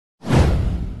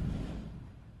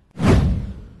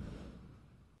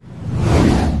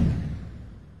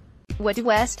What do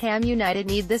West Ham United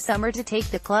need this summer to take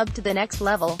the club to the next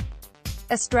level?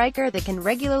 A striker that can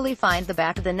regularly find the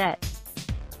back of the net.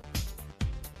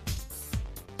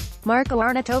 Marko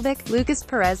Arnautovic, Lucas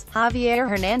Perez, Javier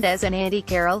Hernandez and Andy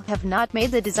Carroll have not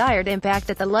made the desired impact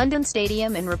at the London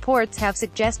Stadium, and reports have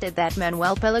suggested that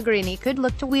Manuel Pellegrini could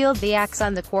look to wield the axe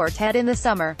on the quartet in the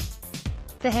summer.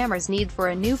 The Hammers' need for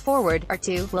a new forward, or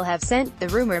two, will have sent the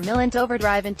rumour mill into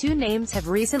overdrive, and two names have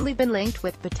recently been linked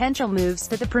with potential moves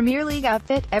to the Premier League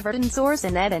outfit: Everton Soares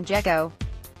and Edin Dzeko.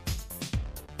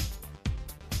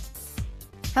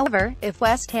 However, if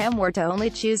West Ham were to only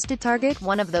choose to target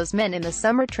one of those men in the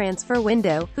summer transfer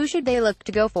window, who should they look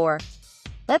to go for?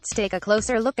 Let's take a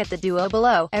closer look at the duo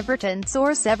below. Everton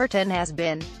Soares. Everton has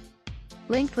been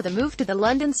linked with a move to the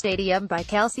London Stadium by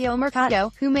Calcio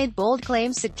Mercato, who made bold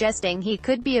claims suggesting he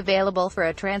could be available for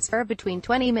a transfer between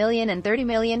 £20 million and £30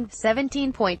 million,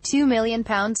 £17.2 million,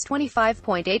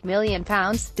 £25.8 million,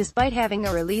 despite having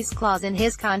a release clause in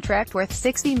his contract worth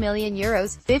 €60 million,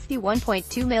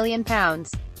 £51.2 million.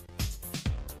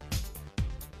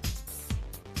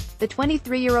 The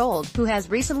 23-year-old, who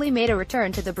has recently made a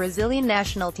return to the Brazilian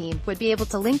national team, would be able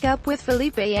to link up with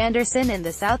Felipe Anderson, and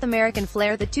the South American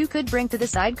flair the two could bring to the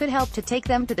side could help to take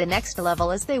them to the next level,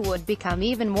 as they would become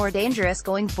even more dangerous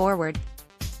going forward.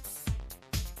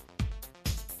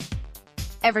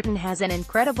 Everton has an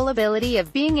incredible ability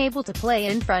of being able to play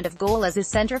in front of goal as a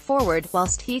centre forward,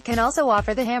 whilst he can also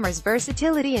offer the Hammers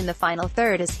versatility in the final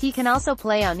third, as he can also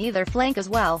play on either flank as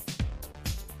well.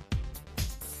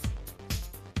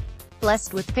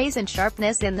 Blessed with pace and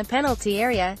sharpness in the penalty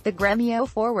area, the Gremio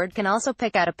forward can also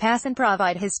pick out a pass and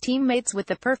provide his teammates with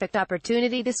the perfect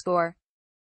opportunity to score.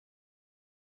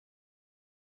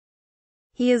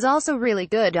 He is also really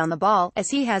good on the ball, as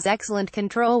he has excellent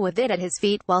control with it at his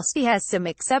feet, whilst he has some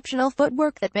exceptional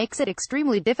footwork that makes it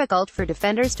extremely difficult for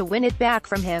defenders to win it back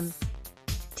from him.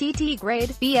 TT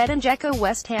grade B. Edin Dzeko.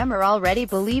 West Ham are already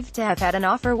believed to have had an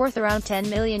offer worth around €10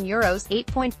 million,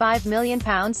 £8.5 million,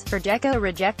 for Dzeko,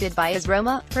 rejected by his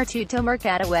Roma, per Tutto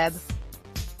Mercato Web.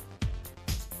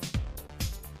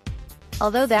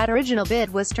 Although that original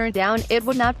bid was turned down, it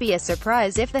would not be a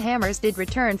surprise if the Hammers did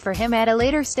return for him at a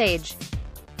later stage.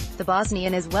 The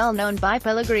Bosnian is well known by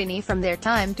Pellegrini from their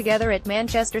time together at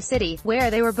Manchester City,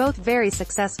 where they were both very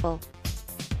successful.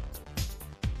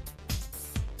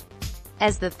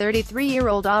 As the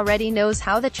 33-year-old already knows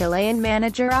how the Chilean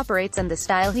manager operates and the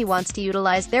style he wants to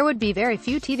utilize, there would be very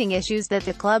few teething issues that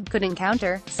the club could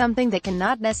encounter, something that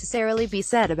cannot necessarily be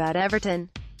said about Everton.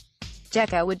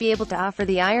 Dzeko would be able to offer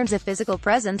the Irons a physical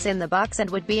presence in the box and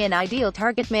would be an ideal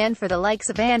target man for the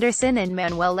likes of Anderson and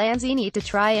Manuel Lanzini to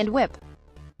try and whip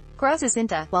crosses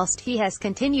into, whilst he has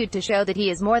continued to show that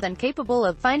he is more than capable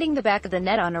of finding the back of the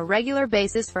net on a regular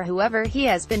basis for whoever he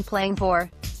has been playing for.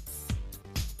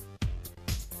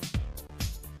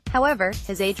 However,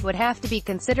 his age would have to be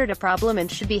considered a problem and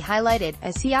should be highlighted,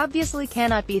 as he obviously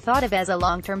cannot be thought of as a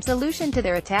long-term solution to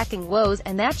their attacking woes,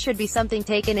 and that should be something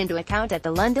taken into account at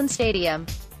the London Stadium.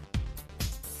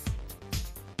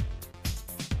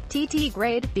 TT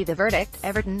grade B. The verdict: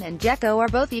 Everton and Dzeko are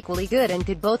both equally good and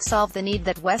could both solve the need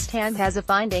that West Ham has of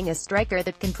finding a striker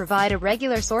that can provide a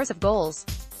regular source of goals.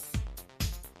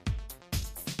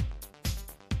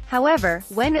 However,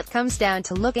 when it comes down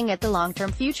to looking at the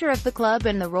long-term future of the club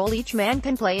and the role each man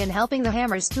can play in helping the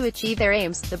Hammers to achieve their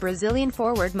aims, the Brazilian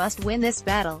forward must win this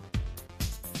battle.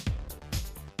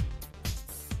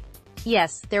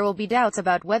 Yes, there will be doubts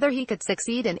about whether he could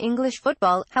succeed in English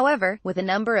football, however, with a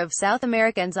number of South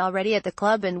Americans already at the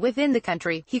club and within the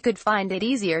country, he could find it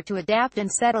easier to adapt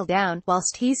and settle down,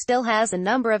 whilst he still has a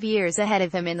number of years ahead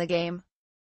of him in the game.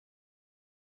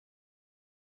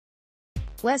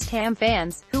 West Ham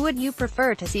fans, who would you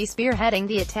prefer to see spearheading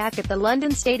the attack at the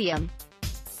London Stadium?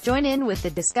 Join in with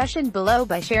the discussion below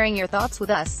by sharing your thoughts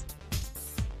with us.